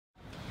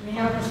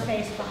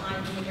space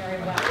behind me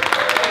very well.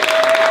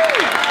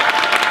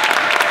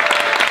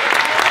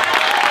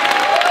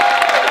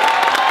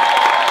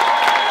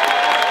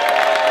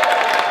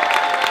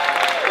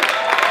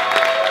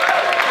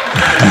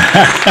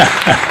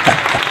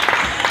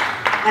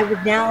 I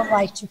would now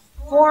like to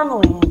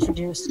formally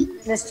introduce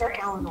Mr.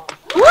 Alan Alda.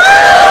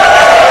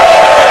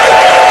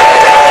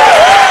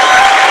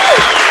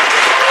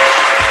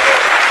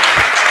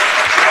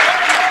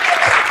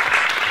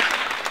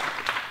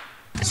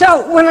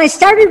 So when I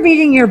started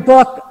reading your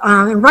book,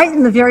 and right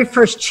in the very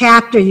first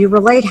chapter, you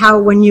relate how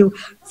when you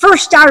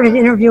first started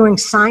interviewing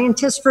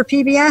scientists for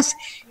PBS,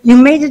 you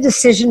made a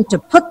decision to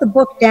put the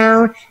book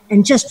down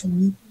and just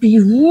be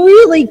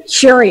really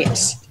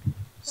curious.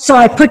 So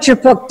I put your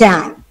book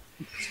down.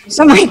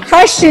 So my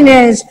question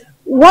is,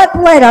 what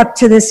led up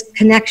to this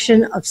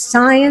connection of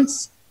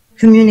science,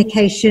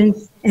 communication,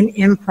 and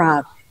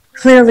improv?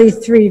 Clearly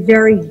three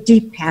very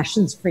deep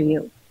passions for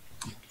you.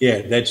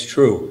 Yeah, that's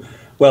true.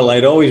 Well,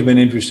 I'd always been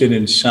interested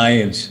in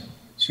science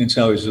since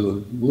I was a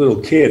little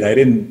kid. I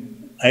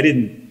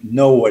didn't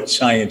know what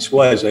science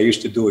was. I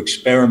used to do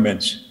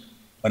experiments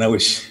when I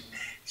was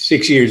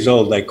 6 years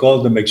old. I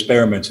called them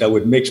experiments. I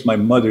would mix my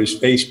mother's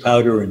face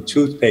powder and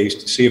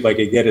toothpaste to see if I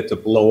could get it to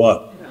blow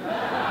up.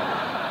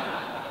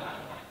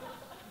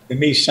 To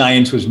me,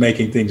 science was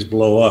making things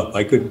blow up.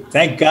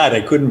 Thank God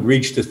I couldn't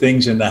reach the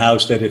things in the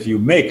house that if you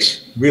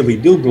mix, really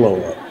do blow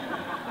up.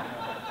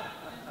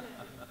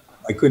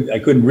 I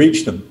couldn't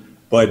reach them.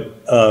 But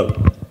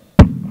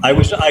I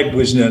was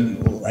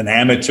an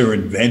amateur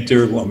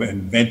inventor. I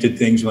invented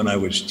things when I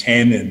was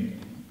 10 and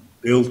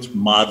built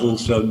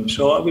models.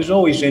 So I was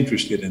always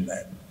interested in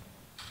that.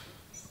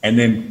 And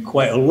then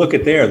look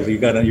at there, you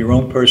got your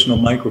own personal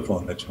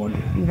microphone. That's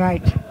wonderful.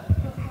 Right.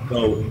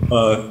 So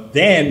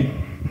then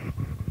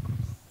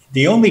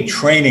the only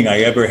training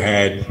I ever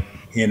had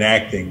in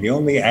acting, the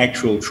only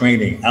actual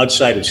training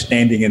outside of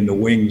standing in the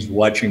wings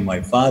watching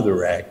my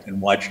father act and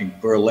watching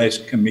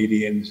burlesque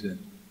comedians and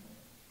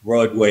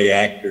Broadway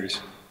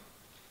actors,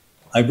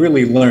 I've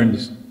really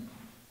learned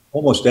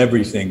almost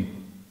everything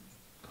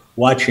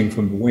watching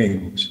from the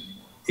wings,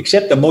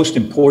 except the most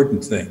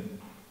important thing,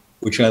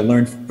 which I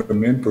learned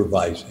from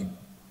improvising.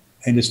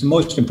 And it's the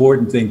most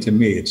important thing to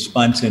me, it's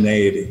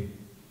spontaneity.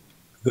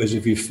 Because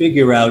if you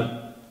figure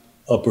out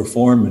a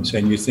performance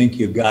and you think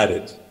you got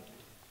it,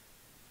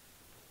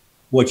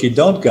 what you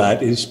don't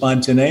got is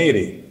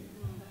spontaneity.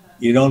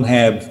 You don't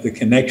have the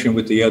connection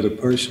with the other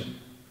person.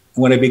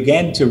 And when I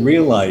began to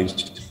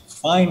realize,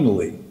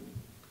 finally,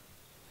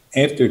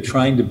 after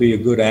trying to be a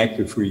good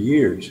actor for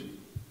years,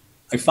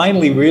 I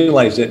finally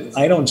realized that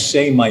I don't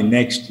say my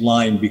next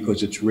line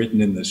because it's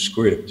written in the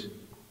script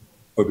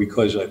or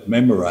because I've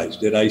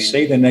memorized it. I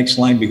say the next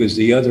line because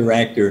the other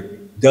actor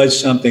does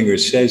something or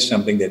says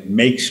something that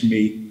makes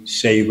me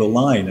say the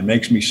line and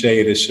makes me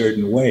say it a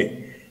certain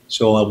way.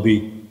 So I'll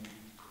be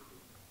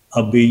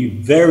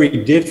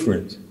very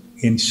different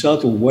in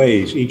subtle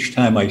ways each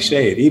time I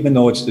say it, even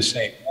though it's the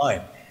same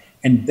line.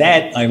 And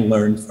that I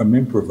learned from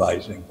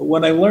improvising. But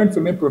what I learned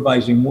from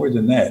improvising more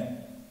than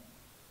that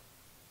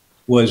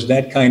was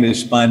that kind of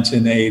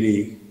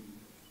spontaneity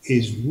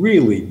is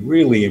really,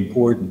 really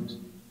important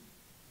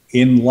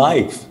in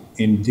life,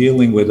 in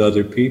dealing with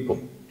other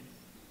people.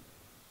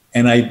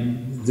 And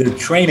the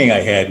training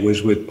I had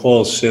was with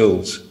Paul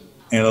Sills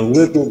and a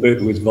little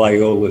bit with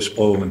Viola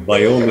Spolin.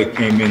 Viola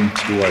came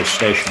into our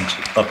sessions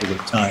a couple of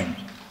times.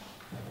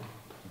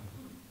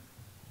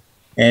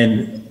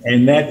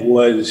 And that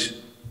was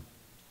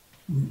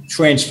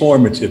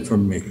transformative for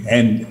me.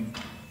 And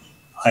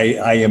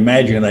I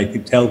imagine I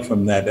could tell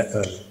from that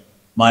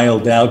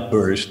mild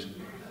outburst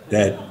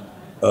that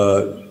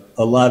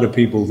a lot of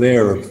people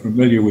there are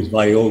familiar with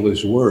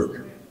Viola's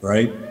work,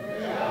 right?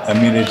 I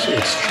mean,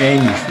 it's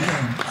changed.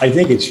 I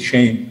think it's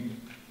changed.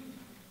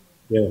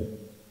 Yeah.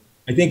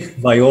 I think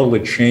Viola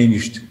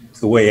changed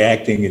the way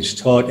acting is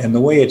taught and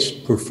the way it's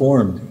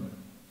performed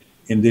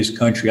in this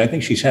country. I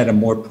think she's had a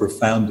more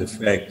profound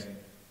effect.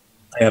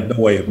 I have no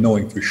way of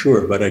knowing for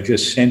sure, but I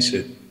just sense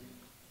it.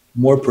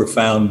 More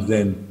profound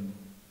than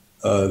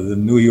the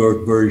New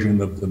York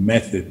version of The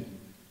Method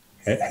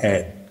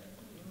had.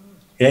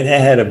 It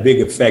had a big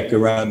effect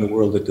around the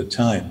world at the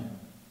time.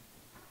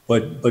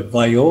 But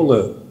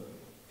Viola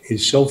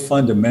is so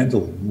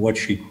fundamental in what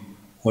she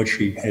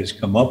has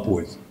come up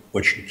with,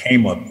 what she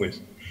came up with,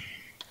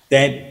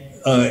 that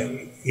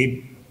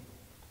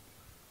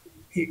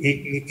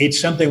it's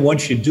something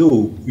once you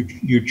do,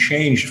 you're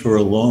changed for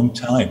a long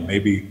time,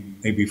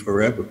 maybe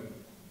forever.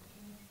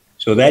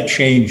 So that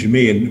changed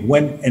me.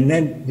 And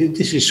then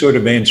this is sort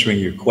of answering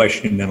your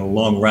question in a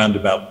long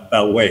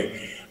roundabout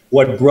way.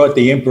 What brought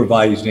the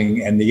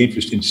improvising and the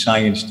interest in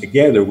science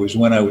together was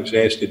when I was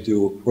asked to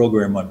do a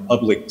program on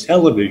public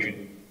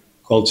television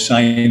called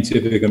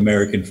Scientific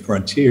American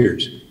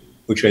Frontiers,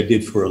 which I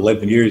did for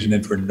 11 years. And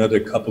then for another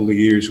couple of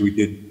years, we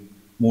did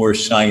more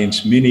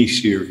science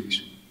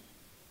mini-series.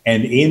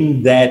 And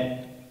in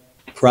that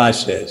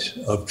process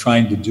of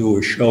trying to do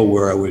a show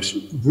where I was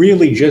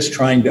really just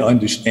trying to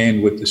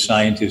understand what the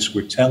scientists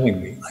were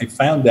telling me, I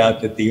found out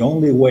that the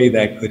only way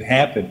that could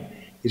happen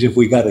is if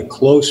we got a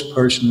close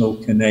personal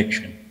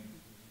connection.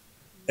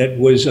 That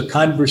was a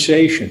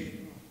conversation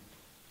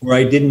where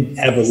I didn't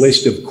have a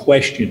list of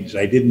questions.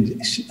 I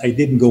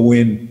didn't go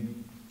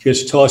in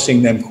just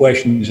tossing them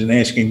questions and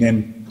asking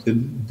them to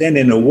then,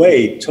 in a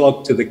way,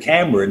 talk to the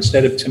camera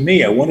instead of to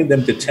me. I wanted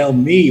them to tell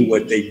me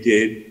what they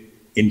did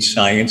in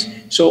science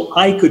so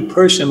I could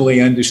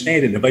personally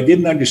understand it. If I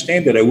didn't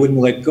understand it, I wouldn't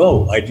let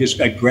go. I'd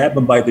grab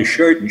them by the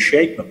shirt and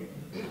shake them.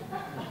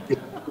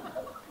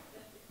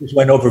 This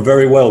went over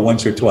very well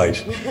once or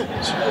twice.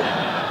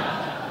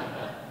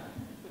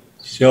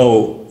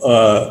 So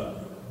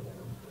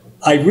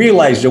I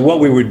realized that what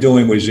we were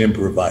doing was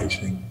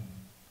improvising.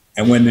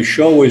 And when the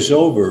show was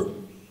over,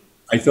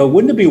 I thought,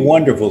 wouldn't it be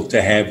wonderful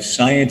to have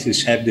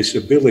scientists have this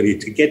ability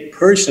to get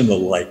personal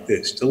like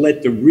this, to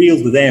let the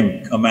real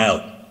them come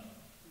out,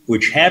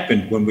 which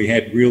happened when we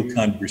had real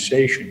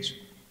conversations.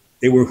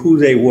 They were who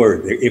they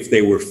were. If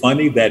they were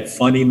funny, that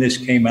funniness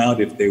came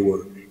out. If they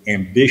were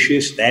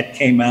ambitious, that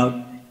came out.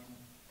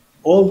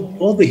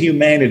 All the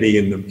humanity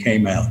in them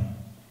came out.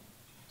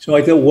 So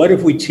I thought, what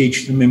if we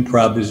teach them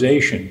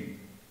improvisation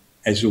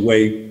as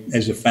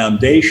a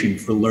foundation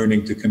for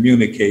learning to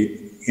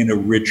communicate in a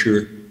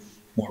richer,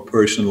 more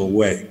personal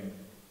way?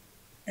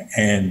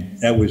 And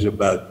that was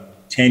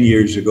about 10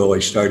 years ago. I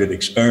started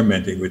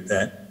experimenting with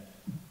that,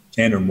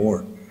 10 or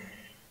more.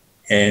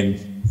 And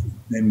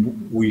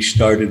then we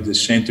started the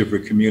Center for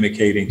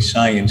Communicating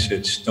Science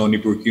at Stony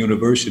Brook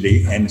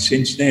University. And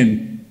since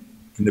then,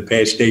 in the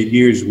past 8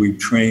 years, we've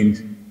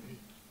trained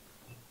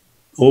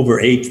over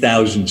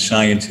 8,000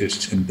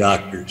 scientists and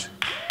doctors.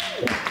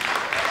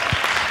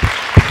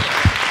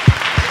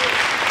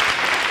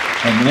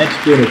 And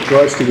that's been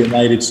across the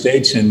United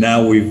States, and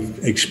now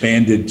we've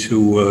expanded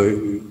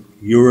to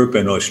Europe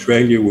and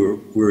Australia.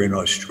 We're in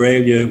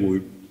Australia.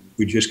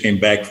 We just came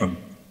back from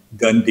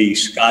Dundee,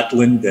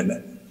 Scotland,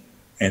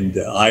 and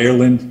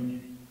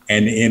Ireland.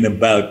 And in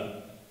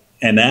about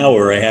an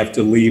hour, I have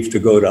to leave to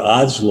go to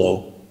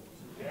Oslo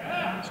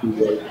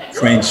to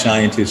train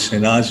scientists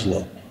in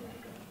Oslo.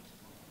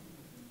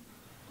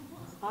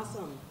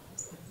 Awesome.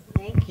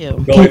 Thank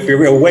you. So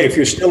if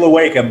you're still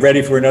awake, I'm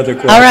ready for another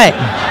question. All right.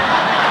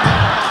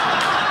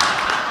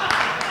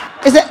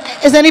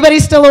 Is anybody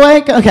still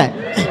awake? Okay.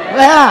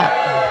 Yeah.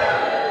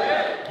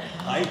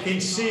 I can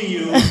see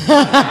you.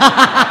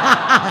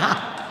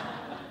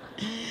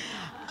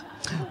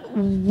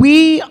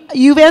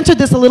 You've answered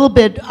this a little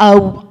bit.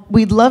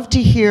 We'd love to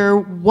hear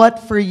what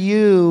for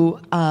you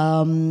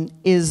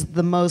is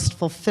the most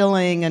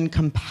fulfilling and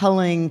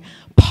compelling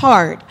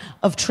part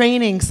of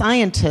training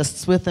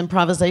scientists with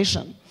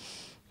improvisation.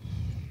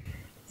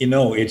 You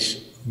know, it's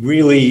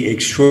really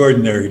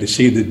extraordinary to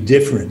see the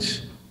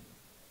difference.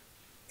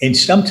 And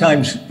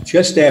sometimes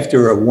just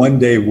after a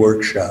one-day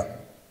workshop,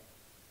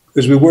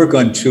 because we work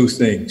on two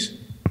things.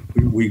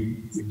 We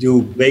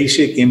do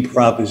basic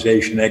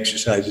improvisation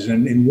exercises,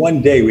 and in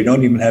one day we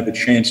don't even have a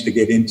chance to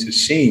get into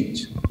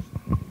scenes.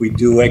 We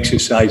do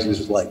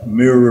exercises like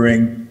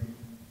mirroring.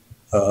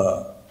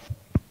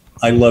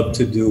 I love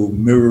to do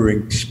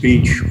mirroring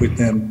speech with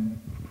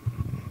them,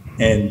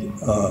 and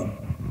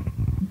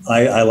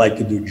I like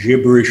to do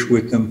gibberish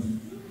with them.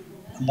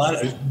 A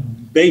lot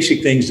of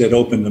basic things that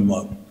open them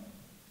up.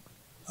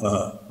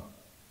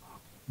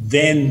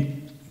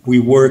 Then we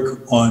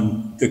work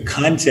on the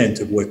content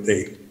of what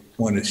they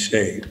want to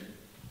say.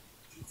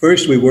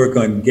 First, we work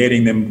on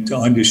getting them to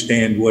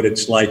understand what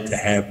it's like to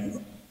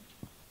have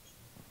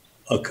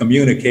a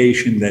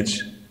communication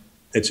that's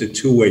a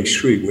two-way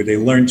street, where they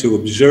learn to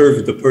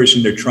observe the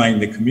person they're trying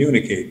to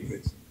communicate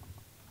with.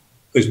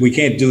 Because we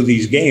can't do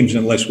these games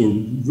unless we're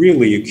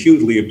really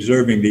acutely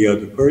observing the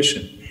other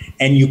person.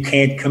 And you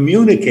can't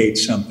communicate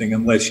something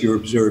unless you're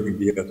observing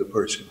the other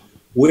person.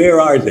 Where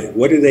are they?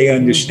 What are they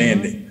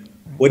understanding?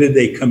 What did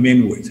they come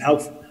in with?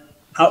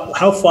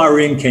 How far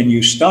in can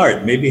you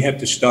start? Maybe you have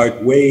to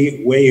start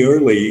way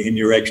early in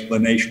your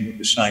explanation of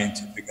the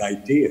scientific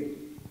idea.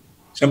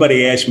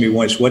 Somebody asked me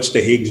once, what's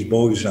the Higgs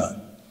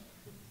boson?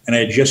 And I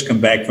had just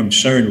come back from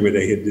CERN where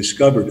they had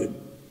discovered it.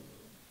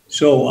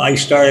 So I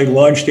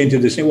launched into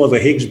this thing. Well, the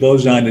Higgs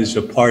boson is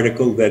a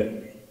particle that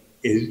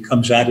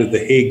comes out of the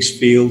Higgs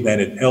field, and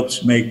it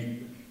helps make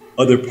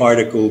other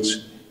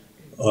particles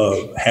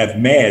have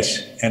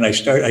mass. And I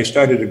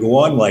started to go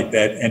on like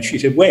that, and she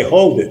said, wait,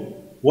 hold it.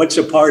 What's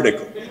a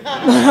particle?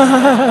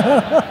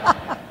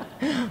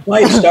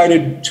 Well, I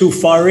started too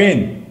far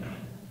in.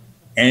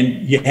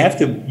 And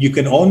you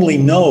can only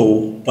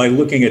know by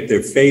looking at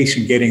their face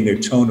and getting their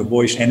tone of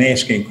voice and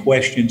asking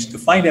questions to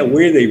find out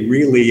where they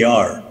really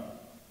are,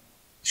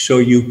 so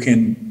you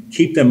can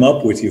keep them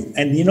up with you.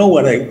 And you know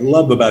what I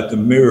love about the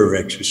mirror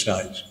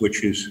exercise,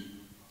 which is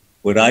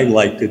what I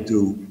like to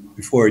do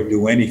before I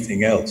do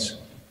anything else,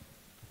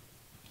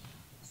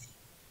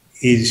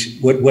 is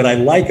what I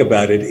like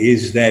about it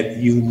is that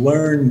you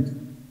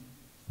learn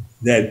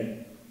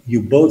that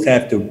you both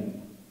have to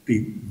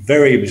be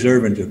very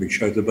observant of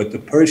each other, but the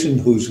person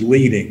who's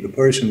leading, the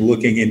person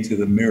looking into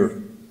the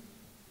mirror,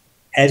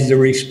 has the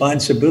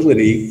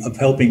responsibility of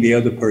helping the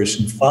other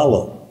person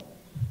follow.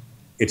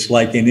 It's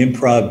like in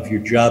improv,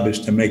 your job is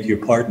to make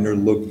your partner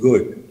look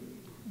good.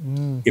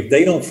 If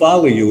they don't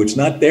follow you, it's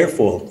not their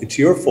fault, it's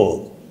your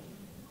fault.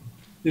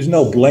 There's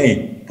no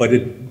blame, but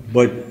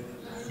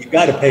you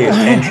gotta pay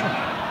attention.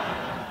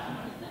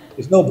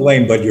 There's no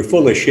blame, but you're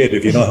full of shit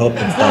if you don't help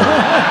them follow.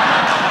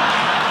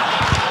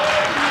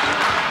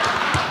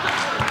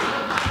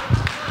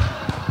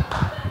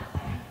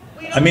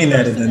 I mean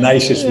that in the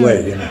nicest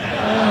way, you know.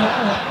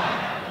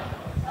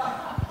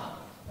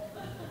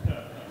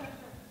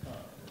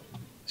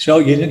 So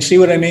you didn't see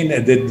what I mean?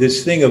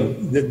 This thing of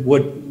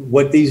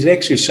what these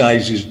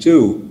exercises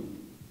do,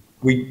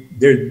 we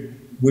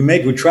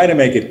try to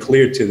make it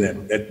clear to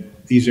them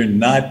that these are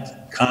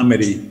not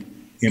comedy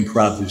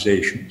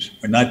improvisations.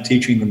 We're not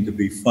teaching them to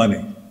be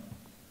funny.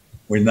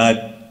 We're not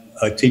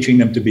teaching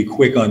them to be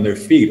quick on their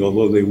feet,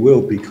 although they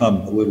will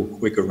become a little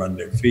quicker on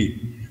their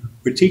feet.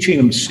 We're teaching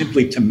them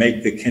simply to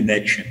make the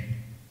connection.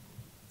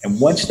 And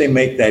once they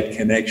make that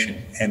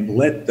connection and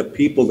let the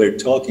people they're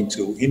talking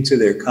to into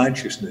their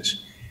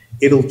consciousness,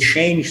 it'll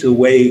change the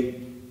way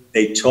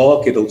they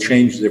talk, it'll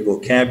change their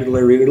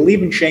vocabulary, it'll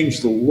even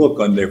change the look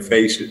on their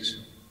faces.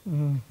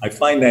 I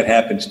find that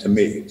happens to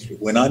me.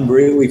 When I'm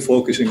really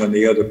focusing on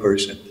the other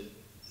person,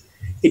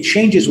 it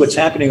changes what's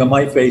happening on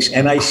my face,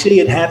 and I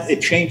see that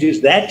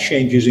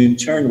changes in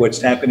turn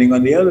what's happening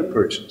on the other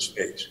person's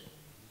face.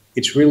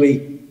 It's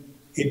really,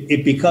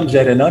 it becomes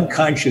at an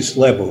unconscious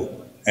level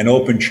an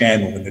open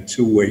channel in a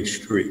two-way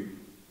street.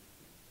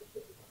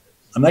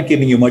 I'm not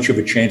giving you much of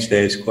a chance to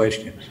ask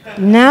questions.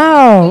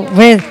 No,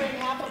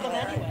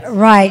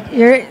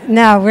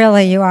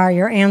 really you are.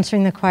 You're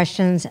answering the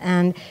questions,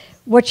 and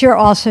what you're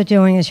also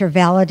doing is you're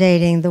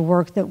validating the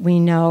work that we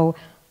know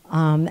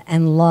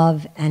and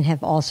love and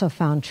have also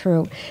found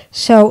true.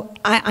 So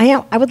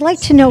I would like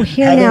to know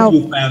here now.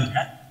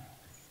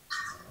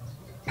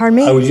 Pardon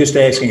me? I was just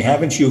asking,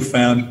 haven't you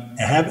found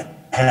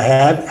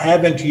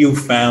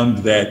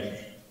that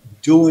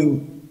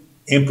doing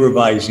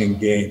improvising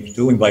games,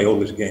 doing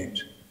Viola's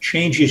games,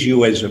 changes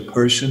you as a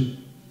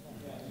person?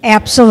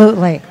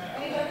 Absolutely.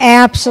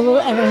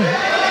 Absolutely. I mean,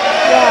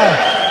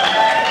 yeah.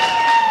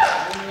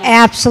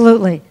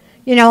 Absolutely.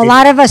 You know, a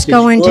lot of us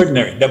go into...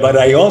 Extraordinary, but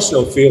I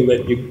also feel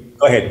that you...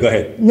 Go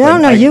ahead.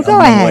 No, you go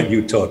ahead. I'm gonna let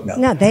you talk now.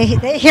 No, they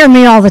hear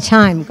me all the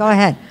time. Go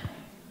ahead.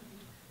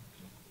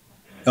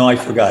 No, I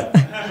forgot.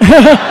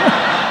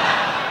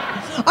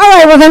 All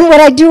right, well then what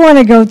I do want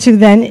to go to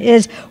then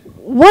is,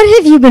 what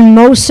have you been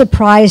most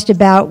surprised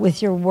about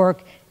with your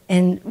work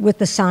and with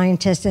the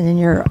scientists and in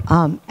your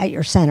at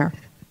your center?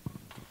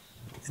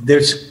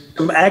 There's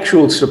some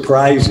actual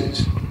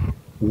surprises.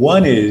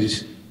 One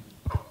is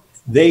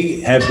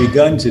they have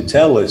begun to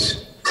tell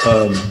us,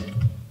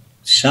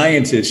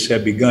 scientists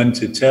have begun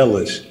to tell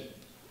us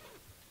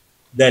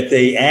that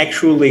they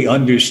actually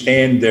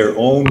understand their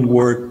own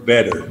work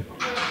better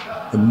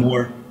the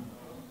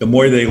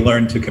more they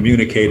learn to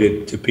communicate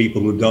it to people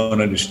who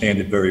don't understand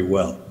it very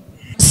well.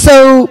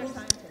 So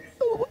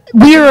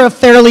we are a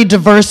fairly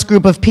diverse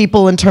group of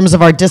people in terms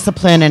of our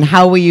discipline and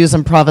how we use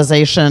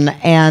improvisation,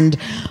 and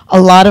a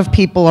lot of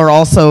people are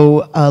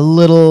also a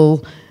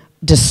little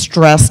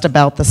distressed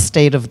about the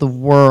state of the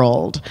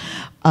world.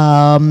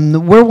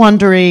 We're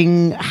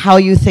wondering how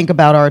you think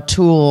about our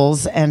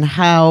tools and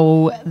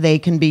how they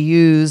can be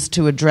used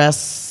to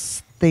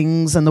address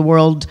things in the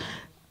world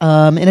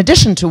in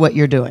addition to what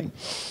you're doing.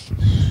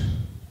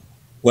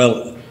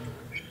 Well,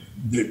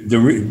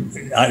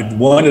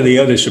 one of the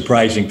other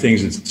surprising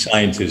things that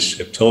scientists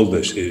have told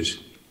us is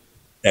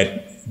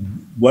that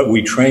what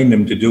we train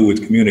them to do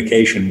with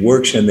communication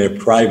works in their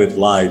private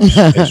lives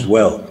as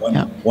well.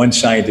 One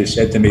scientist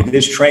said to me,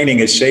 "This training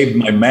has saved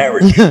my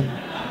marriage."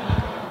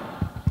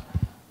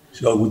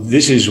 So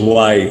this is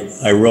why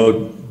I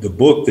wrote the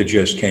book that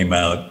just came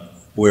out,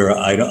 where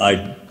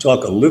I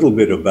talk a little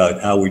bit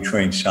about how we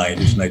train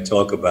scientists, and I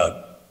talk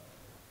about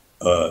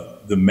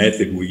the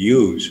method we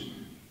use.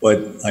 But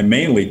I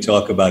mainly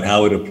talk about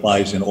how it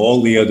applies in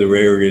all the other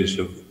areas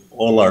of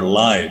all our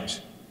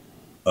lives.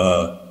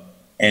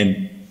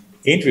 And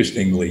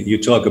interestingly, you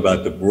talk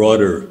about the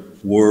broader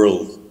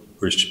world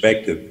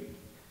perspective.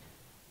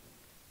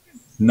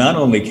 Not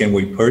only can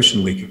we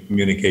personally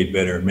communicate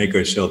better and make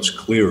ourselves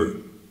clearer,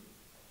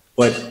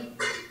 but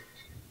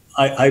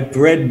I've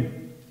read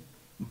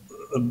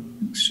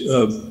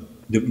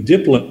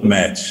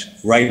diplomats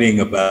writing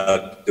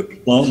about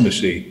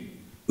diplomacy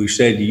who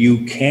said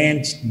you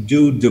can't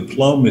do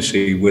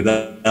diplomacy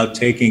without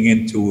taking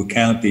into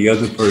account the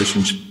other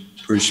person's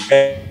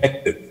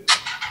perspective,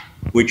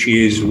 which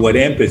is what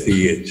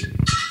empathy is.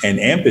 And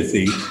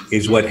empathy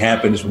is what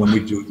happens when we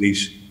do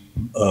these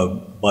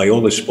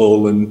Viola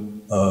Spolin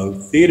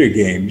theater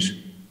games,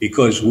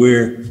 because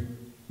we're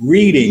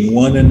reading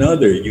one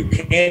another. You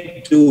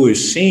can't do a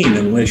scene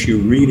unless you're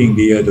reading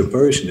the other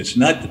person. It's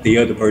not that the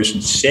other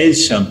person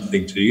says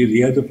something to you,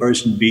 the other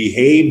person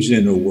behaves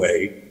in a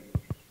way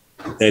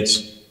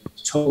that's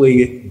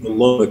totally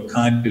below the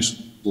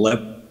conscious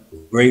level,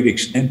 great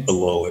extent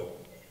below it.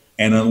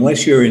 And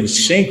unless you're in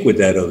sync with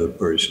that other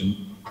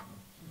person,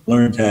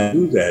 learn how to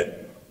do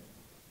that,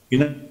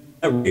 you're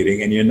not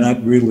reading and you're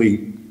not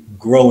really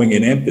growing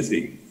in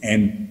empathy.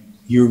 And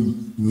you're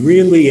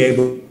really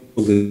able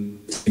to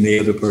in the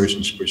other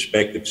person's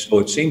perspective. So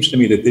it seems to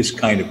me that this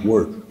kind of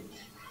work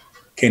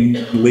can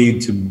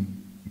lead to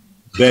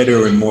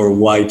better and more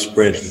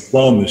widespread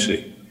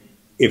diplomacy,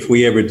 if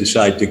we ever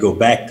decide to go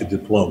back to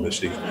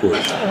diplomacy, of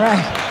course.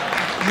 Right.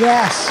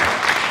 Yes.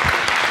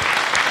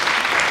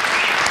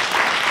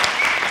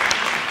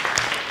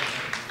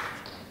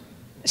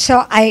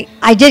 So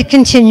I did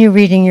continue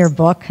reading your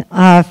book.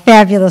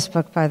 Fabulous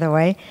book, by the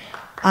way.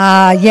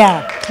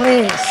 Yeah,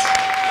 please.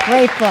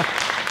 Great book.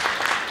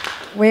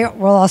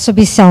 We'll also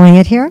be selling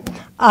it here.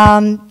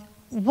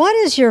 What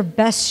is your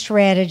best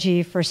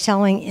strategy for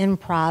selling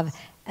improv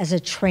as a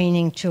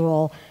training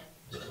tool,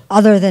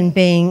 other than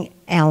being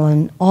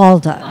Alan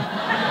Alda?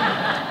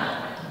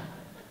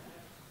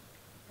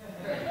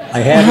 I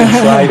haven't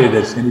tried it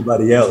as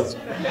anybody else.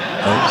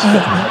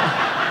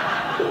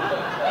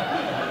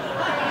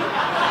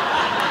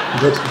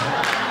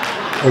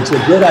 It's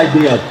a good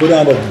idea. I'll put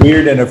on a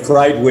beard and a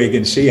fright wig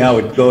and see how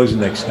it goes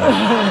next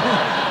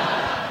time.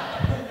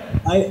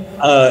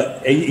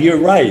 You're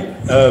right.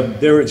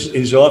 There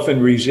is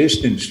often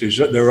resistance.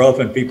 There are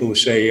often people who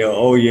say,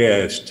 oh yeah,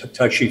 it's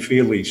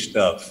touchy-feely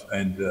stuff,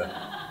 and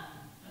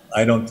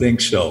I don't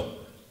think so.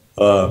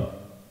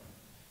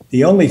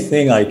 The only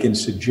thing I can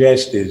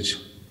suggest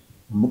is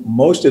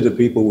most of the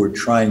people we're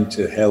trying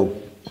to help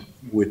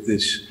with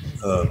this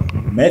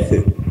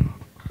method,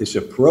 this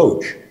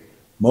approach,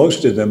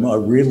 most of them are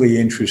really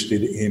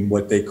interested in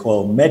what they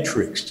call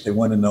metrics. They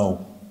want to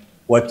know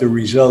what the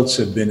results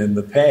have been in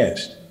the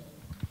past.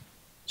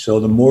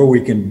 So the more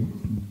we can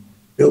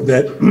build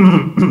that,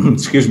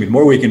 excuse me, the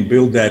more we can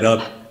build that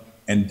up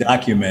and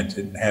document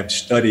it and have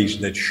studies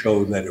that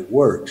show that it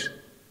works,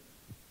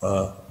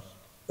 the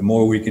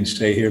more we can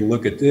say, here,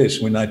 look at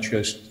this. We're not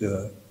just,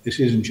 this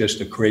isn't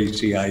just a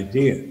crazy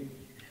idea.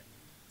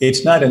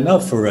 It's not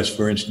enough for us,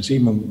 for instance,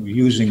 even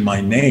using my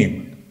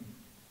name,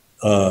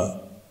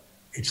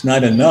 it's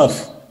not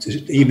enough to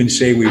even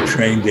say we've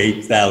trained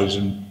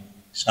 8,000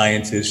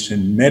 scientists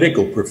and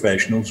medical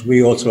professionals.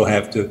 We also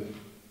have to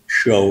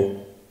show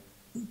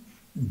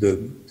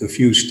the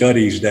few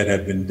studies that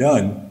have been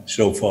done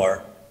so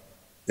far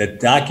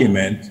that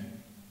document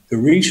the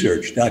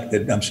research, that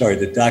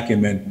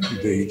document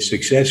the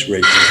success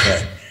rates we've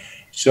had.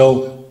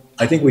 So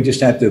I think we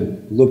just have to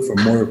look for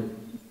more,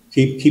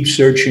 keep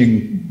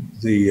searching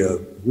the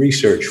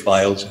research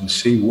files and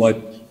see what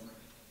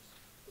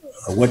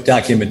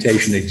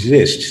documentation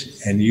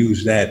exists and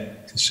use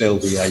that to sell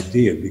the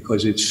idea,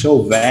 because it's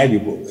so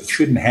valuable. It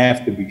shouldn't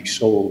have to be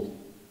sold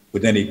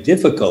with any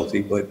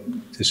difficulty, but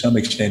to some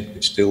extent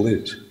it still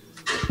is.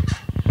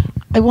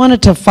 I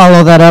wanted to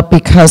follow that up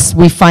because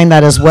we find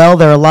that as well.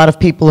 There are a lot of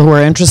people who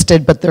are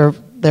interested, but they're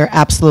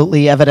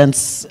absolutely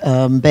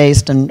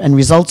evidence-based and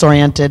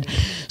results-oriented.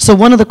 So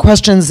one of the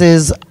questions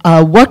is,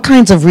 what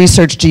kinds of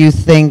research do you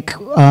think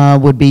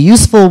would be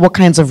useful? What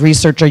kinds of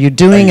research are you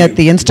doing at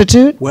the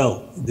Institute?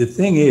 Well, the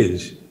thing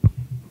is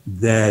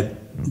that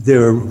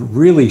there are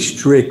really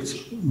strict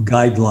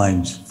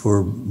guidelines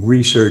for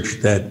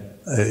research that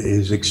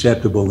is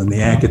acceptable in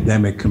the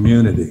academic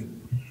community.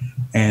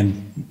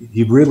 And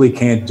you really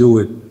can't do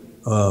it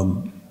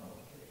on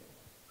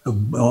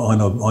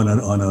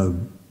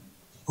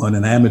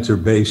an amateur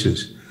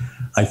basis.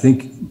 I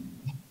think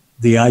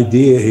the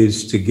idea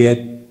is to get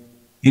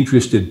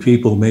interested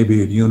people,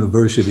 maybe at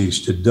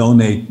universities, to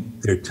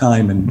donate their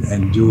time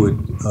and do it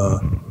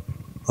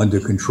under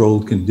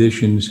controlled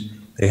conditions.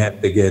 They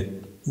have to get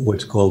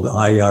what's called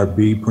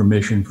IRB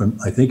permission from,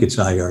 I think it's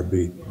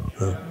IRB.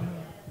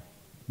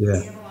 Yeah.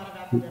 We have a lot of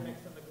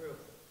academics in the group.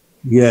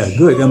 Yeah,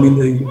 good. I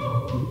mean,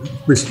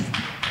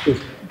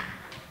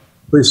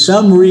 for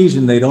some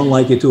reason, they don't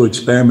like you to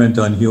experiment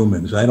on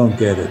humans. I don't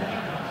get it.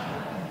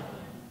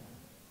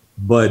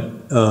 But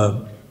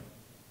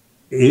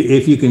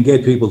if you can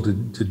get people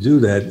to do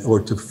that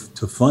or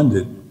to fund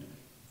it,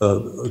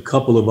 a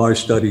couple of our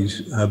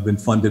studies have been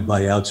funded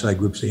by outside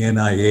groups. The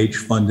NIH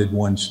funded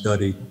one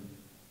study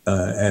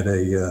at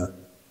a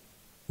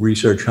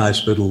research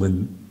hospital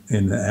in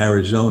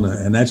Arizona,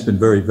 and that's been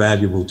very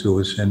valuable to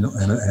us. And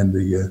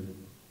the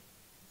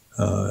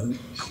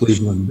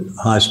Cleveland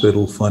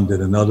Hospital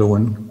funded another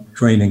one,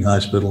 training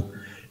hospital.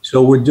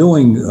 So we're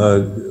doing,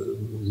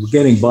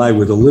 getting by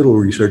with a little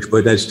research,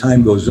 but as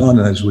time goes on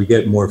and as we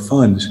get more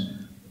funds,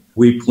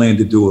 we plan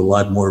to do a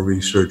lot more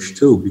research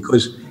too,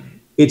 because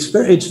it's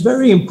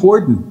very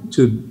important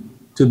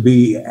to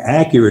be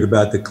accurate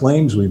about the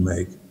claims we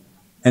make.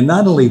 And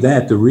not only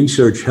that, the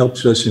research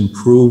helps us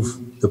improve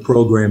the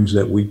programs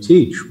that we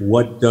teach,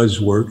 what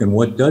does work and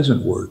what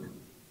doesn't work.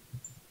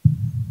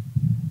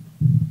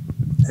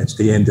 That's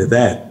the end of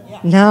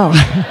that. No.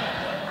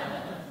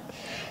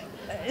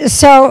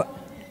 So,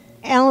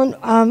 Alan,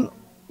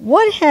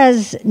 what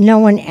has no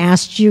one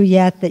asked you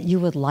yet that you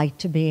would like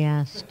to be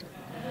asked?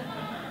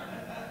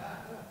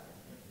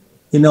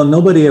 You know,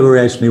 nobody ever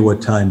asked me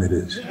what time it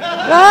is.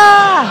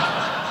 Ah!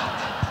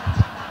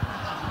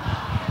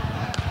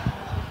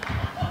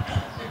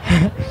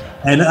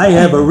 And I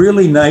have a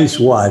really nice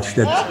watch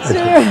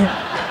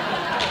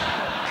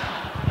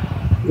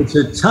it's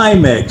a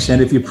Timex,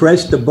 and if you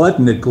press the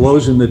button, it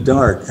glows in the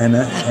dark. And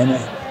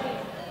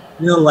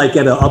you know, like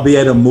I'll be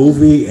at a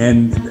movie,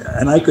 and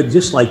I could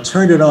just like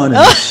turn it on.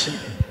 And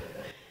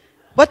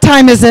what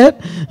time is it?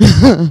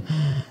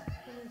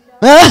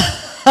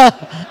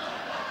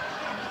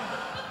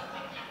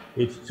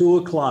 It's 2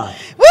 o'clock.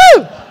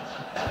 Woo!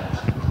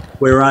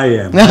 Where I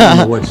am. I don't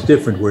know what's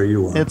different where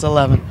you are. It's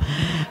 11.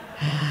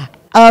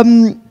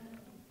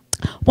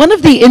 One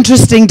of the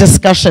interesting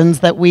discussions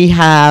that we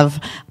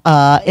have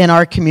in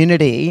our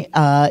community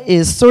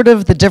is sort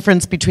of the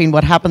difference between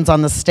what happens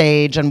on the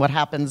stage and what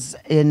happens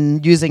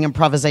in using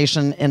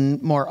improvisation in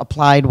more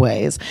applied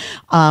ways.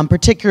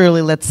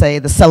 Particularly, let's say,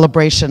 the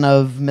celebration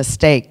of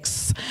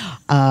mistakes.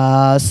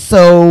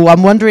 So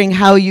I'm wondering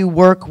how you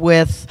work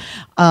with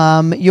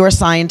your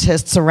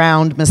scientists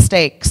around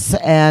mistakes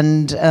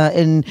and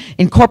in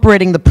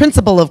incorporating the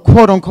principle of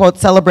quote-unquote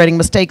celebrating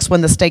mistakes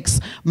when the stakes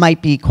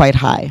might be quite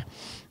high.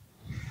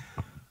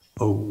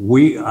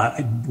 We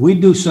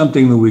do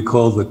something that we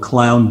call the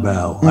clown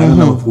bow. I don't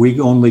know if we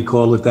only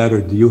call it that,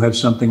 or do you have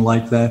something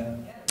like that?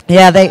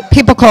 Yeah,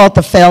 people call it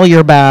the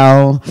failure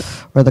bow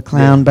or the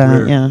clown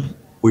bow. Yeah.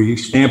 We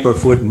stamp our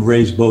foot and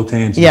raise both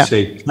hands and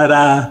say,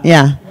 ta-da.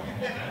 Yeah.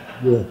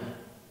 Yeah.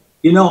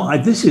 You know,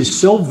 this is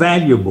so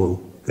valuable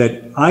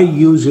that I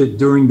use it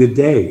during the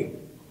day.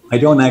 I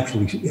don't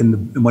actually,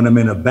 when I'm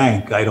in a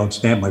bank, I don't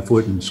stamp my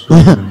foot and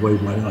scream and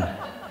wave my arm.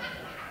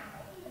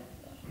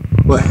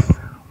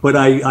 But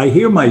I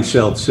hear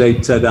myself say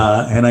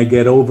ta-da, and I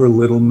get over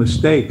little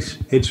mistakes.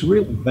 It's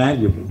really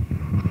valuable.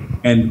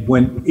 And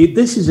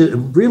this is a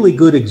really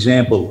good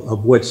example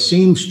of what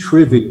seems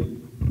trivial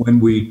when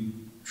we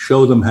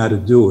show them how to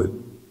do it.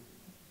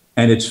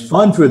 And it's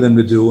fun for them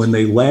to do, and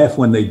they laugh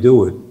when they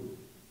do it.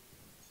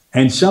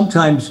 And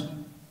sometimes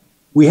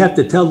we have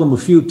to tell them a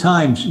few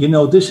times, you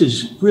know, this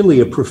is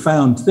really a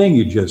profound thing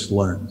you just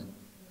learned.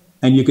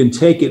 And you can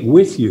take it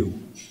with you.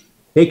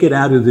 Take it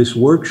out of this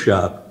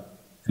workshop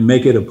and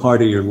make it a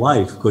part of your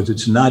life, because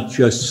it's not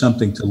just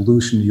something to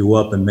loosen you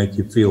up and make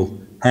you feel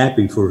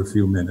happy for a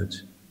few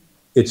minutes.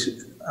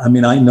 I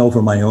mean, I know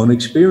from my own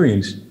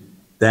experience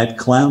that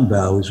clown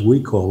bow, as we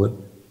call it,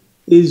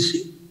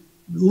 is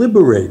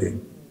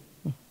liberating.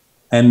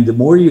 And the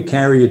more you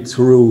carry it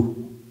through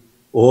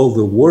all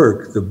the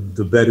work, the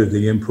better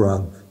the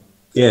improv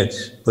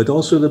gets, but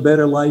also the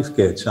better life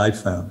gets, I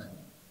found.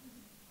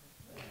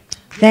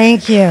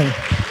 Thank you.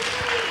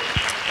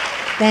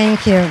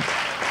 Thank you.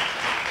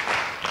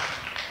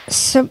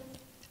 So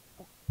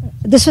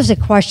this was a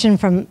question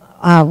from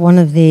one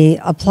of the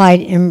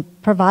applied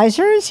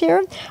improvisers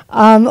here.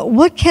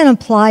 What can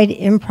applied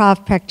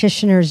improv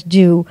practitioners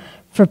do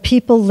for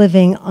people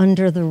living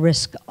under the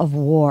risk of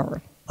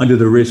war? Under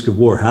the risk of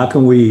war. How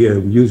can we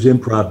use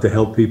improv to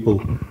help people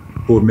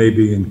who are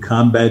maybe in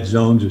combat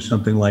zones or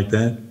something like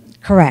that?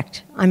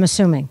 Correct. I'm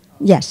assuming.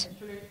 Yes.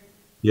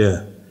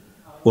 Yeah.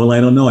 Well, I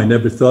don't know. I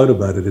never thought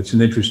about it. It's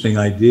an interesting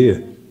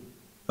idea.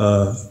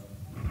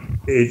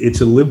 It's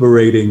a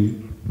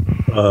liberating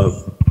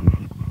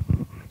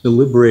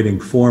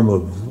form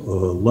of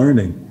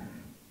learning,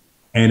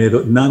 and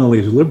it not only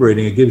is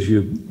liberating, it gives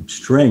you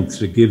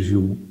strengths, it gives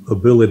you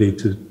ability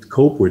to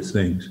cope with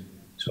things.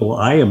 So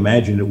I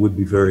imagine it would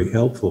be very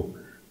helpful.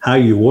 How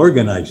you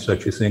organize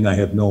such a thing, I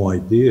have no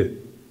idea.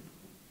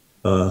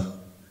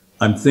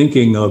 I'm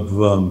thinking of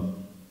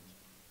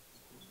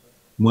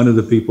one of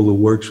the people who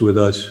works with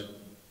us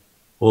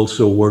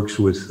also works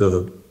with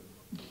the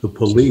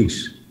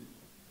police,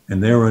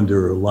 and they're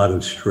under a lot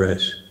of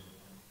stress,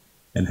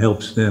 and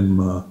helps them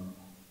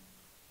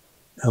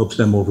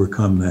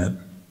overcome that.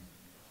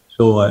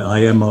 So I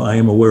am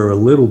aware a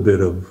little bit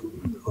of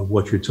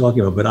what you're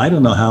talking about, but I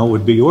don't know how it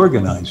would be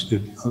organized.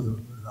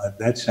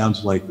 That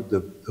sounds like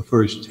the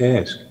first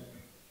task.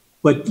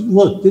 But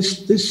look,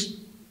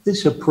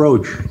 this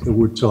approach that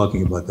we're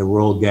talking about, that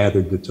we're all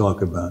gathered to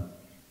talk about,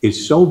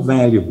 is so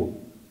valuable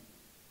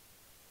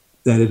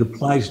that it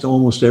applies to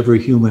almost every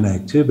human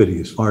activity,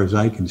 as far as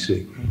I can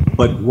see.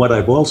 But what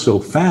I've also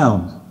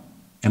found,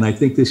 and I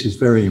think this is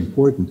very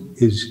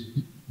important, is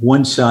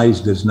one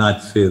size does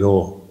not fit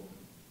all.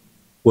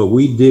 What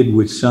we did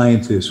with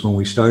scientists when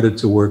we started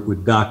to work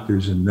with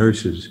doctors and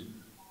nurses,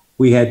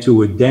 we had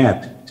to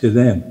adapt to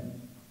them.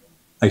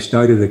 I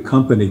started a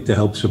company to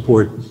help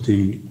support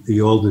the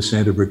Alda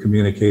Center for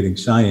Communicating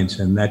Science,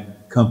 and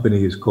that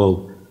company is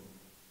called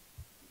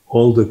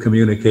Alda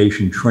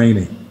Communication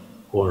Training,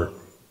 or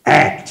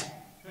ACT.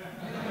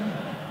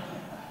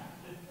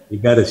 You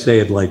got to say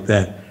it like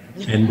that.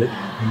 And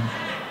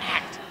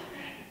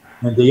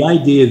the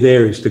idea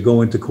there is to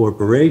go into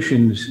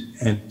corporations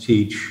and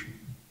teach,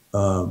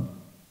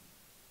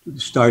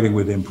 starting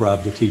with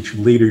improv, to teach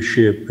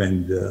leadership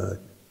and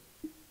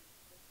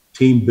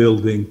team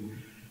building.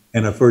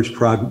 And our first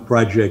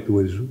project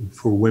was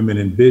for women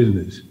in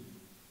business.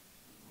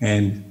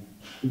 And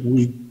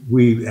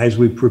as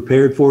we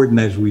prepared for it and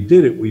as we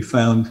did it, we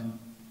found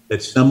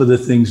that some of the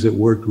things that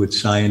worked with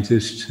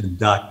scientists and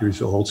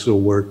doctors also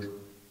worked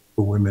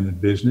for women in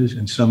business,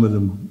 and some of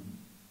them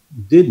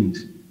didn't.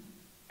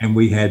 And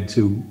we had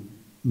to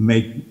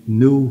make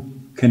new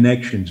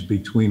connections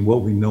between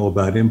what we know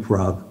about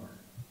improv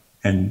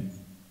and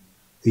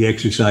the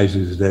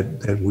exercises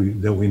that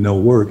we know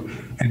work,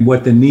 and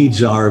what the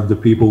needs are of the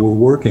people we're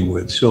working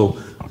with. So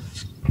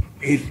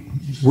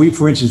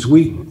for instance,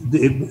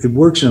 it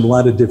works in a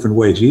lot of different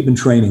ways, even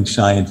training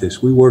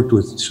scientists. We worked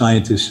with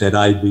scientists at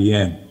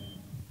IBM,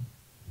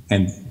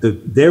 and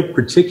their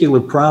particular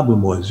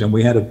problem was, and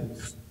we had to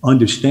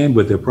understand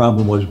what their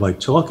problem was by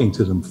talking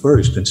to them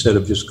first instead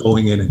of just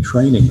going in and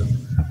training them.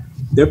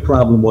 Their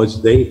problem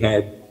was they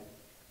had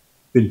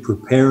been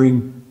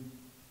preparing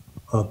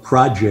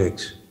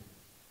projects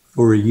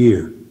for a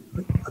year,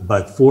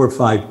 about 4 or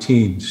 5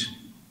 teams.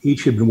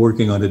 Each had been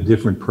working on a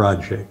different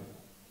project.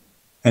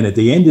 And at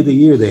the end of the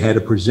year, they had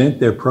to present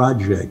their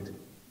project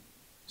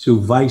to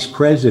vice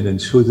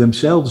presidents who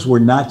themselves were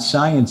not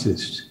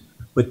scientists,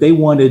 but they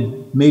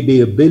wanted maybe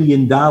 $1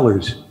 billion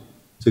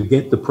to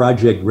get the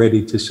project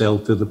ready to sell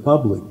to the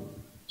public.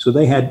 So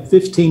they had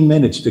 15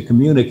 minutes to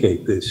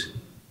communicate this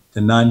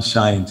to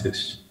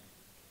non-scientists.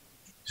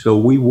 So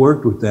we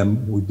worked with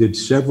them. We did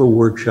several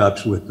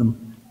workshops with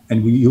them,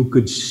 and you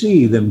could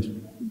see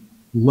them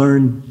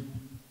learn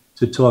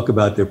to talk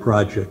about their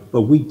project,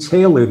 but we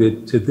tailored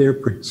it to their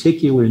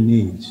particular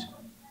needs.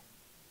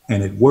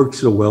 And it worked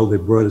so well, they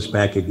brought us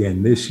back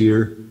again this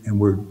year, and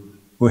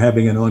we're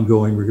having an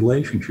ongoing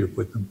relationship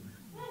with them.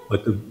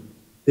 But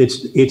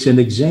it's an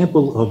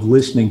example of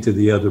listening to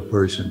the other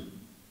person.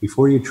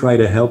 Before you try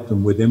to help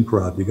them with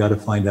improv, you got to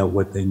find out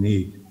what they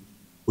need,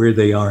 where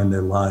they are in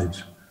their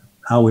lives,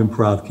 how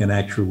improv can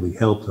actually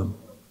help them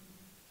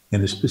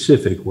in a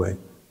specific way.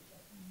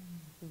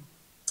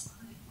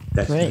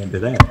 That's the end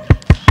of that.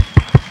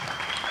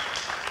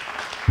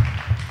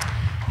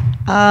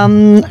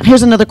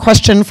 Here's another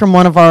question from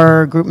one of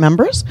our group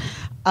members.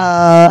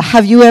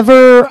 Have you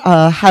ever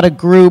had a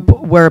group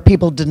where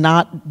people did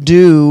not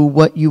do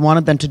what you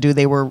wanted them to do?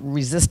 They were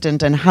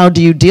resistant, and how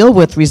do you deal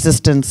with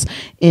resistance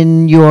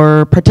in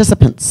your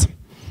participants?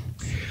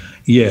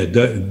 Yeah,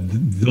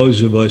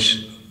 those of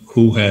us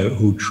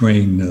who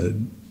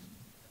train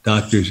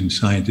doctors and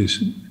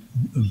scientists,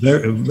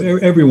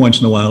 every once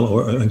in a while,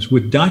 or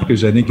with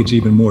doctors, I think it's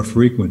even more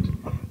frequent.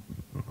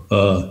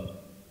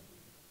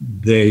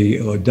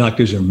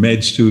 Doctors are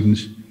med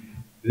students.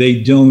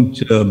 They don't.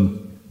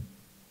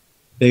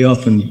 They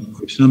often,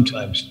 or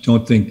sometimes,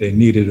 don't think they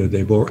need it, or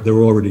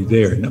they're already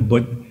there. And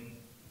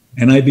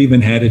I've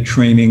even had it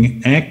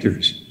training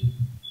actors.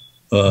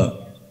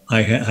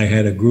 I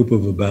had a group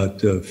of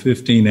about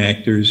 15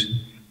 actors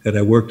that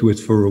I worked with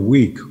for a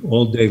week,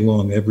 all day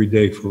long, every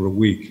day for a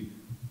week,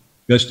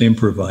 just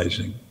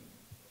improvising.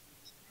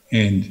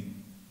 And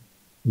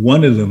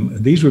one of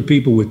them, these were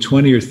people with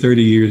 20 or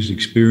 30 years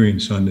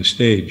experience on the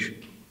stage.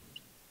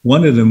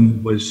 One of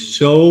them was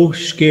so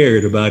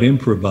scared about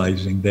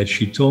improvising that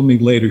she told me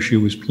later she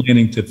was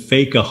planning to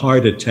fake a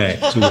heart attack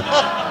to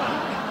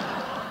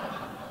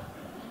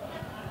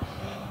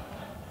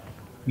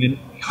And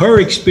her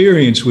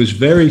experience was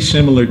very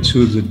similar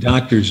to the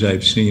doctors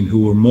I've seen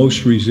who were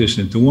most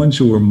resistant. The ones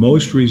who were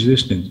most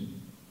resistant,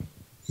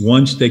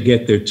 once they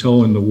get their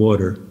toe in the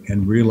water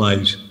and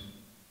realize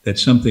that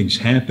something's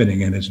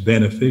happening and it's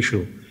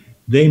beneficial,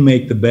 they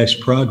make the best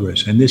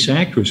progress. And this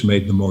actress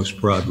made the most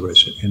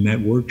progress in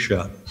that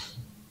workshop.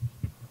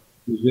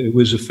 It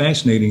was a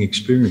fascinating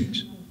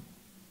experience.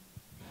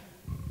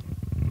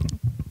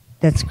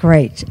 That's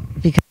great,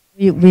 because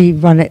we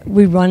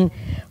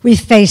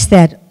face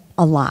that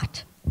a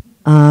lot.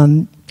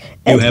 You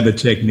have a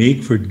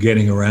technique for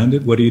getting around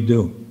it? What do you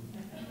do?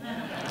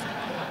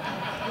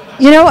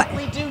 You know what?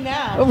 We do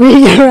now.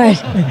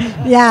 Right.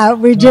 Yeah,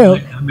 we do.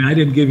 I mean, I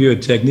didn't give you a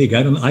technique.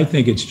 I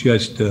think it's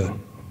just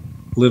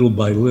little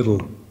by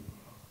little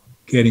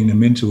getting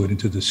them into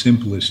the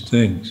simplest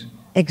things.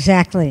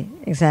 Exactly,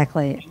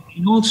 exactly.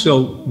 And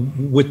also,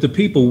 with the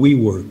people we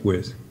work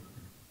with,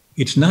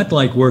 it's not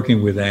like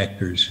working with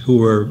actors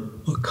who are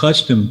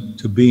accustomed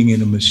to being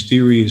in a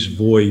mysterious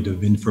void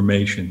of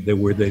information,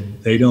 where they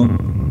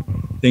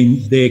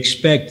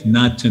expect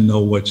not to know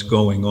what's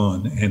going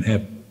on and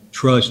have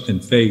trust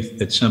and faith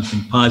that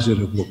something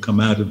positive will come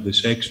out of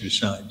this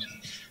exercise.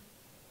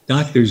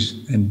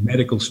 Doctors and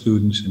medical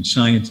students and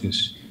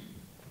scientists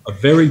are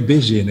very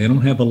busy and they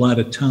don't have a lot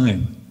of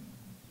time.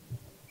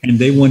 And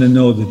they want to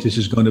know that this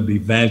is going to be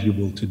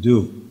valuable to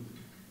do.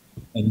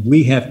 And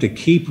we have to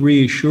keep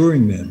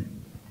reassuring them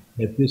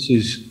that this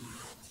is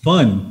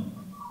fun,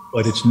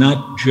 but it's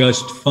not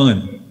just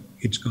fun.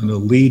 It's going to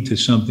lead to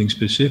something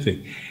specific.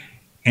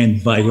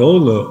 And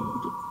Viola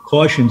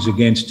cautions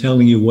against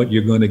telling you what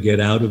you're going to get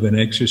out of an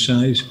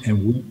exercise.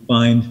 And we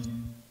find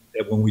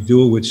that when we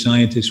do it with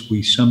scientists,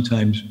 we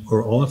sometimes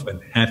or often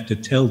have to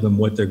tell them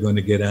what they're going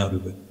to get out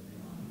of it.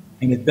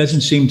 And it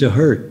doesn't seem to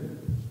hurt.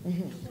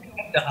 You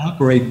have to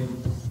operate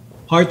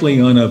partly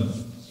on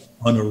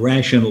a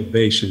rational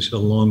basis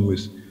along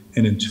with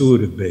an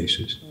intuitive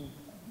basis.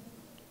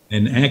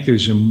 And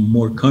actors are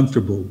more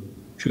comfortable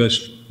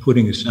just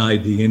putting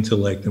aside the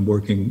intellect and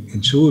working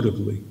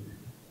intuitively.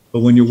 But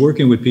when you're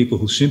working with people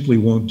who simply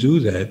won't do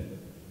that,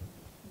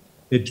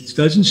 it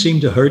doesn't seem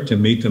to hurt to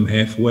meet them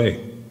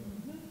halfway.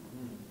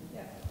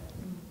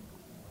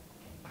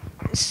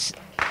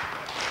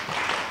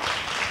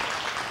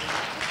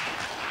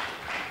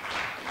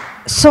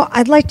 So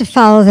I'd like to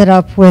follow that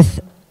up with,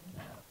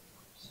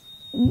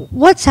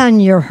 what's on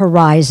your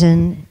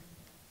horizon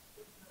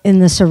in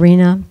this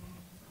arena?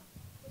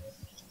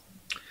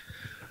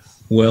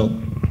 Well,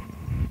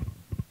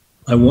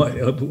 I want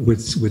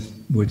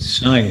with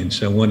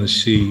science. I want to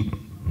see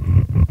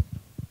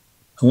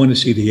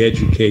the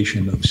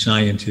education of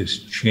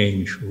scientists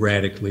change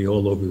radically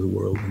all over the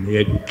world, and the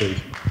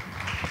education.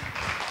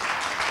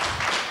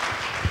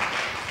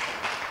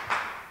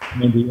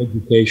 And the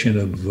education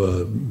of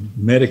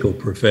medical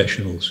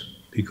professionals,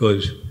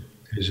 because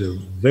there's a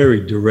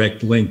very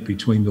direct link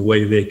between the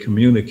way they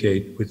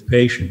communicate with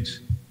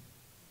patients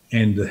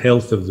and the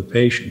health of the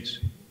patients.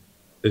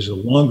 There's a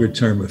longer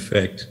term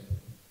effect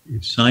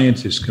if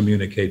scientists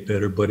communicate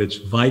better, but it's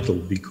vital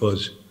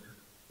because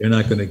they're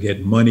not going to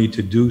get money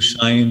to do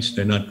science.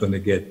 They're not going to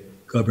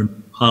get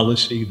government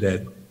policy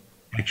that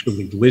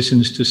actually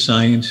listens to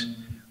science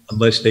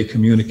unless they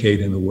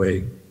communicate in a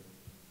way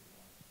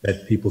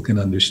that people can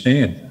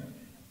understand.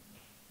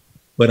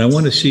 But I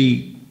want to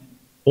see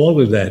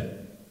all of that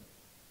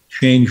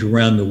change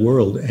around the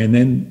world, and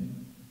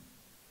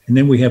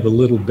then we have a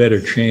little better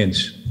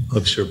chance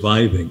of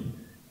surviving.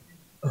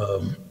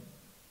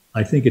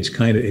 I think it's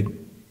kind of,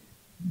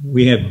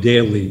 we have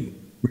daily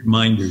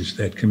reminders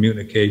that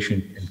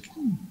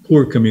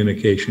poor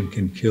communication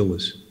can kill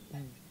us.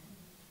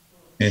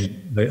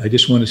 And I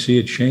just want to see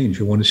it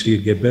change. I want to see it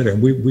get better.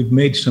 And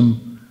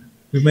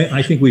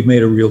I think we've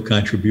made a real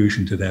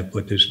contribution to that,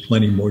 but there's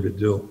plenty more to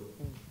do.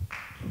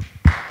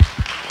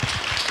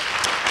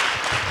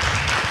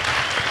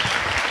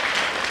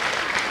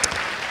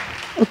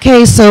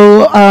 Okay,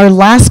 so our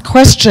last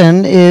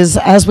question is,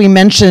 as we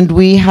mentioned,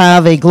 we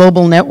have a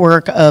global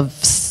network of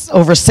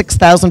over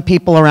 6,000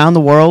 people around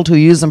the world who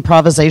use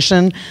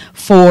improvisation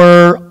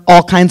for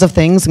all kinds of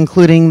things,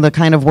 including the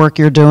kind of work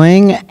you're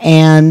doing.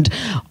 And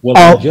well,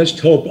 I just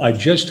hope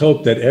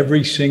that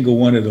every single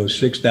one of those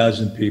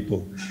 6,000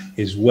 people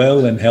is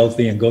well and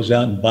healthy and goes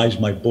out and buys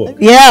my book.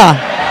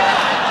 Yeah.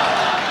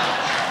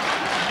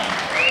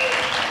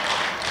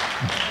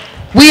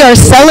 We are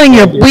selling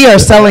your book.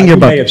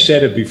 I may have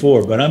said it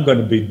before, but I'm going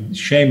to be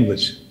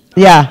shameless.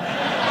 Yeah.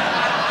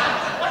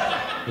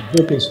 The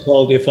book is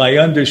called "If I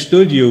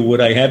Understood You,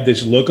 Would I Have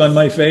This Look on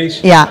My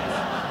Face?" Yeah.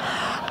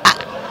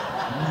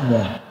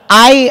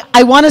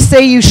 I want to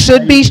say you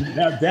should be.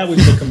 That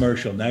was the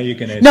commercial. Now you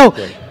can answer. No.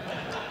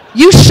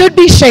 You should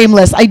be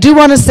shameless. I do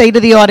want to say to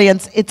the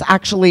audience, it's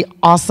actually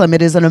awesome.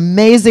 It is an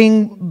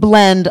amazing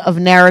blend of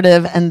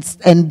narrative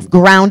and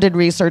grounded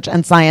research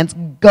and science.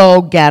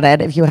 Go get it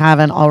if you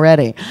haven't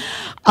already.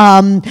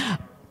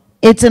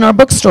 It's in our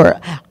bookstore.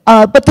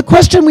 But the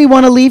question we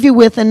want to leave you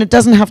with, and it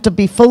doesn't have to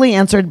be fully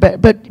answered,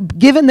 but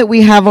given that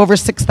we have over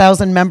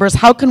 6,000 members,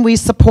 how can we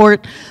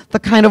support the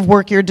kind of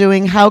work you're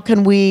doing? How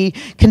can we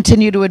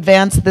continue to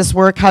advance this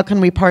work? How can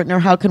we partner?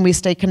 How can we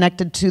stay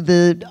connected to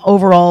the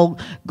overall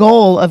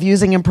goal of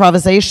using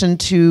improvisation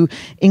to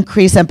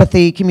increase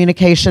empathy,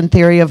 communication,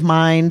 theory of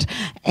mind,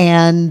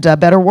 and a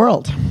better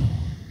world?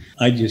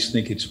 I just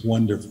think it's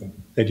wonderful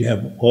that you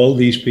have all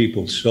these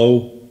people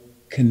so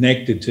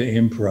connected to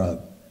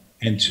improv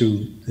and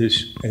to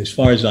this, as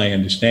far as I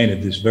understand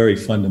it, this very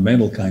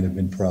fundamental kind of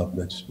improv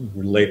that's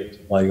related to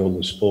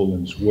Viola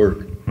Spolin's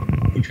work,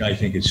 which I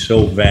think is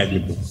so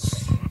valuable.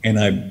 And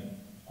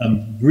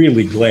I'm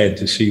really glad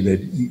to see that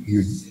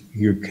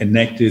you're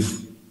connected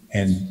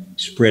and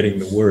spreading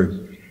the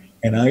word.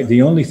 And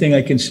the only thing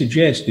I can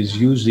suggest is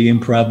use the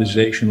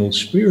improvisational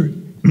spirit,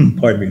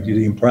 pardon me,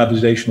 the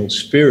improvisational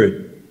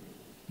spirit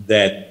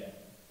that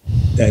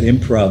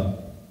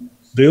improv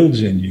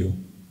builds in you,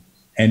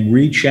 and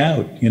reach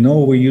out. You know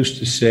what we used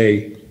to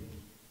say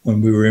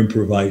when we were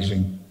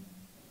improvising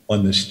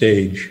on the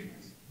stage?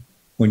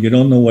 When you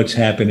don't know what's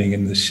happening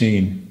in the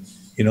scene,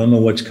 you don't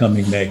know what's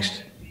coming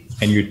next,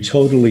 and you're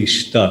totally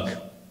stuck,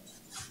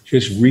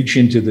 just reach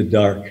into the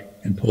dark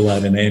and pull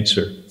out an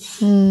answer.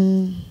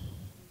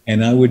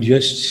 And I would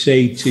just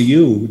say to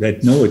you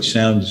that, no, it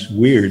sounds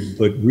weird,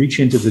 but reach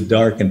into the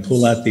dark and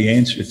pull out the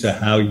answer to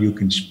how you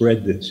can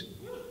spread this.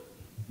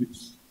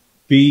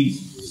 Be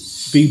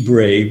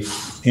brave.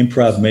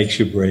 Improv makes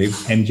you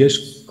brave, and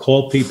just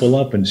call people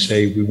up and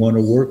say, we want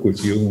to work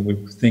with you and we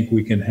think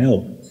we can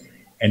help.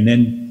 And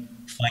then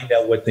find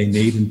out what they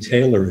need and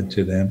tailor it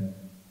to them,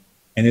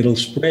 and it'll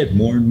spread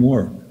more and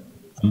more.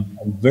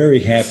 I'm very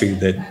happy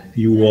that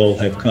you all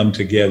have come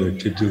together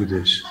to do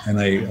this, and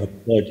I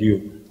applaud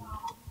you.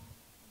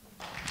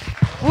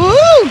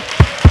 Woo!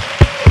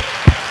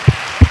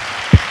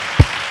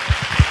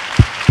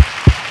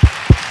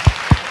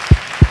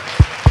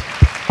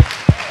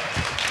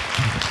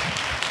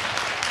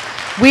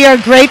 We are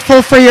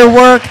grateful for your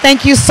work.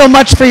 Thank you so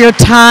much for your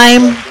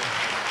time.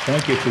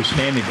 Thank you for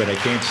standing, but I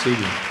can't see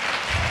you.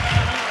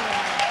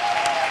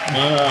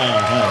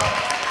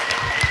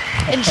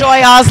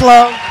 Enjoy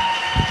Oslo.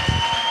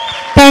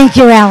 Thank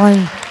you,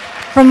 Alan.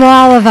 From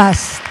all of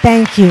us,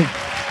 thank you.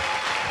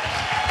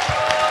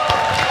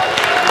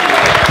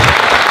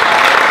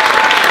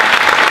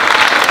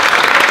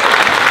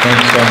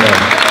 Thanks so much.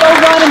 Go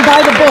run and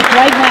buy the book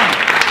right now.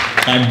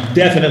 I'm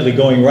definitely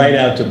going right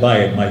out to buy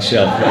it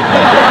myself.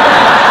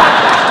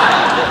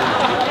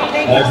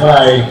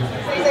 Bye-bye.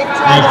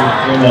 Thank you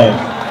so much.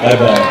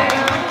 Bye-bye.